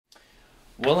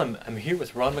Well, I'm here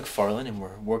with Ronn McFarlane, and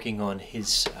we're working on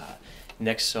his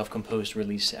next self-composed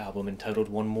release album entitled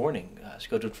One Morning,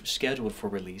 scheduled for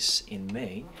release in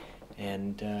May.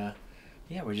 And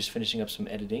yeah, we're just finishing up some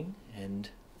editing, and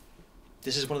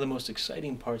this is one of the most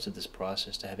exciting parts of this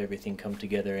process, to have everything come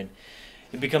together, and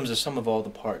it becomes a sum of all the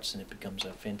parts, and it becomes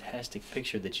a fantastic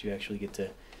picture that you actually get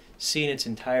to see in its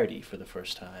entirety for the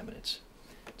first time, and it's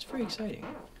very exciting.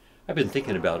 I've been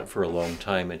thinking about it for a long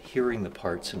time and hearing the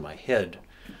parts in my head,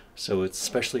 so it's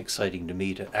especially exciting to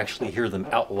me to actually hear them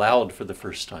out loud for the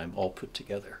first time, all put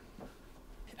together.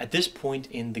 At this point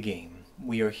in the game,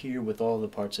 we are here with all the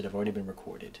parts that have already been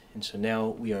recorded, and so now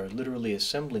we are literally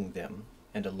assembling them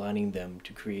and aligning them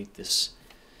to create this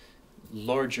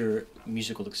larger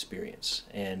musical experience.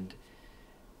 And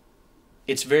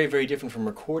it's very, very different from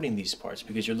recording these parts,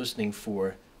 because you're listening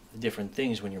for different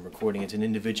things when you're recording. It's an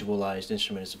individualized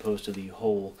instrument as opposed to the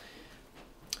whole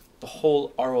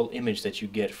aural image that you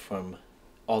get from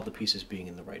all the pieces being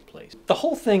in the right place. The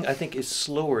whole thing, I think, is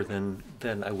slower than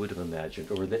I would have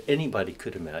imagined, or that anybody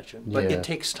could imagine. But it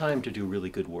takes time to do really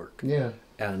good work. Yeah.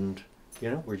 And,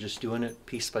 you know, we're just doing it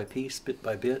piece by piece, bit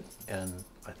by bit, and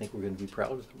I think we're going to be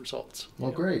proud of the results.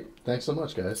 Well, great. Thanks so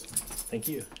much, guys. Thank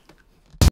you.